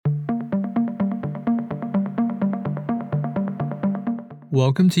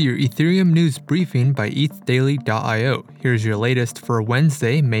Welcome to your Ethereum news briefing by ETHdaily.io. Here's your latest for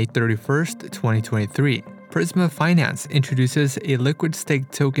Wednesday, May 31st, 2023. Prisma Finance introduces a liquid stake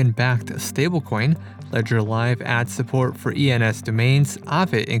token-backed stablecoin. Ledger Live adds support for ENS domains.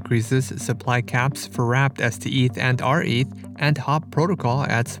 Aave increases supply caps for wrapped STETH and RETH, and Hop Protocol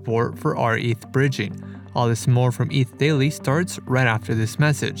adds support for RETH bridging. All this and more from ETH Daily starts right after this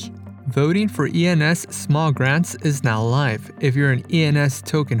message. Voting for ENS small grants is now live. If you're an ENS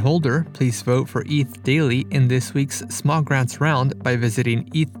token holder, please vote for ETH Daily in this week's small grants round by visiting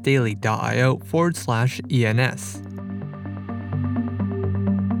ethdaily.io/ENS.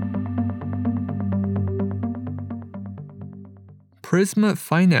 Prisma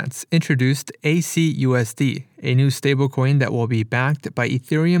Finance introduced ACUSD, a new stablecoin that will be backed by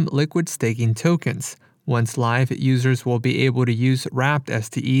Ethereum liquid staking tokens. Once live, users will be able to use wrapped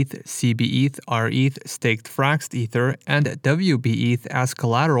STETH, CBETH, RETH, staked Fraxed Ether, and WBETH as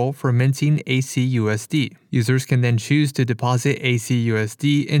collateral for minting ACUSD. Users can then choose to deposit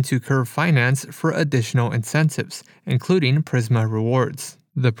ACUSD into Curve Finance for additional incentives, including Prisma rewards.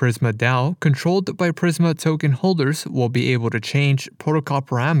 The Prisma DAO, controlled by Prisma token holders, will be able to change protocol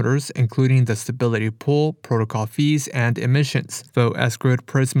parameters including the stability pool, protocol fees, and emissions. Vote escrowed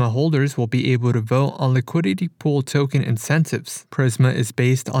Prisma holders will be able to vote on liquidity pool token incentives. Prisma is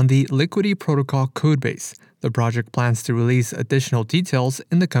based on the Liquidity Protocol codebase. The project plans to release additional details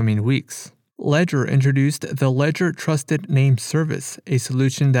in the coming weeks. Ledger introduced the Ledger Trusted Name Service, a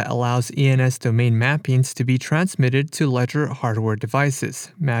solution that allows ENS domain mappings to be transmitted to Ledger hardware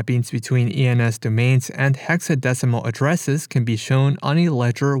devices. Mappings between ENS domains and hexadecimal addresses can be shown on a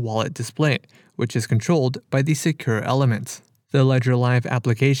Ledger wallet display, which is controlled by the secure element. The Ledger Live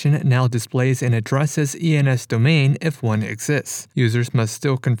application now displays an address's ENS domain if one exists. Users must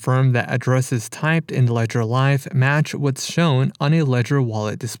still confirm that addresses typed in Ledger Live match what's shown on a Ledger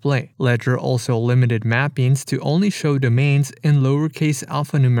wallet display. Ledger also limited mappings to only show domains in lowercase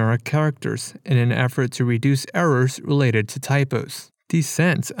alphanumeric characters in an effort to reduce errors related to typos.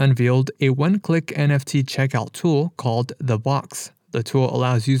 Descent unveiled a one-click NFT checkout tool called The Box. The tool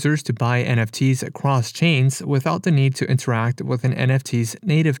allows users to buy NFTs across chains without the need to interact with an NFT's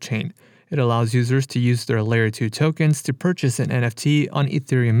native chain. It allows users to use their Layer 2 tokens to purchase an NFT on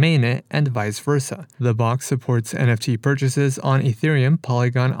Ethereum mainnet and vice versa. The box supports NFT purchases on Ethereum,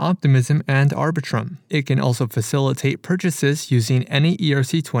 Polygon, Optimism, and Arbitrum. It can also facilitate purchases using any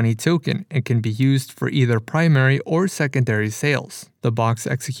ERC20 token and can be used for either primary or secondary sales. The box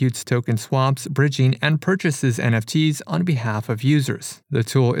executes token swaps, bridging, and purchases NFTs on behalf of users. The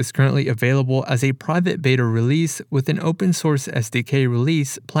tool is currently available as a private beta release with an open source SDK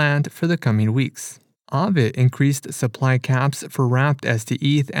release planned for the coming weeks. Aave increased supply caps for wrapped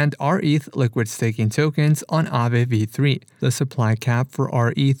STETH and RETH liquid staking tokens on Aave v3. The supply cap for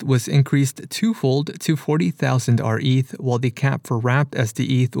RETH was increased twofold to 40,000 RETH, while the cap for wrapped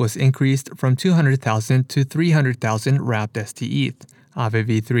STETH was increased from 200,000 to 300,000 wrapped STETH. Aave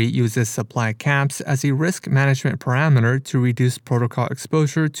v3 uses supply caps as a risk management parameter to reduce protocol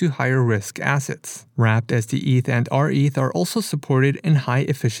exposure to higher risk assets. Wrapped STETH and RETH are also supported in high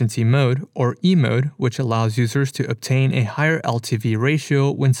efficiency mode, or E mode, which allows users to obtain a higher LTV ratio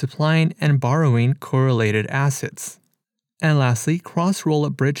when supplying and borrowing correlated assets. And lastly,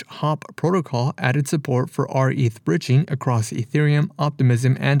 cross-rollup bridge Hop Protocol added support for RETH bridging across Ethereum,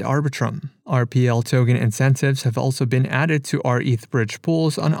 Optimism, and Arbitrum. RPL token incentives have also been added to RETH bridge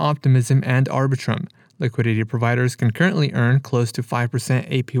pools on Optimism and Arbitrum. Liquidity providers can currently earn close to 5%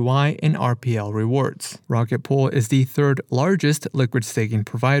 APY in RPL rewards. Rocket Pool is the third largest liquid staking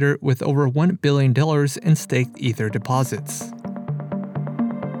provider with over $1 billion in staked Ether deposits.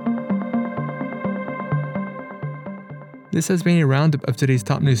 This has been a roundup of today's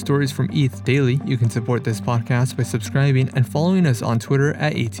top news stories from ETH Daily. You can support this podcast by subscribing and following us on Twitter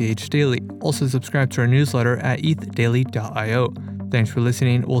at ETHdaily. Also subscribe to our newsletter at ethdaily.io. Thanks for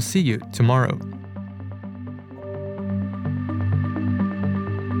listening. We'll see you tomorrow.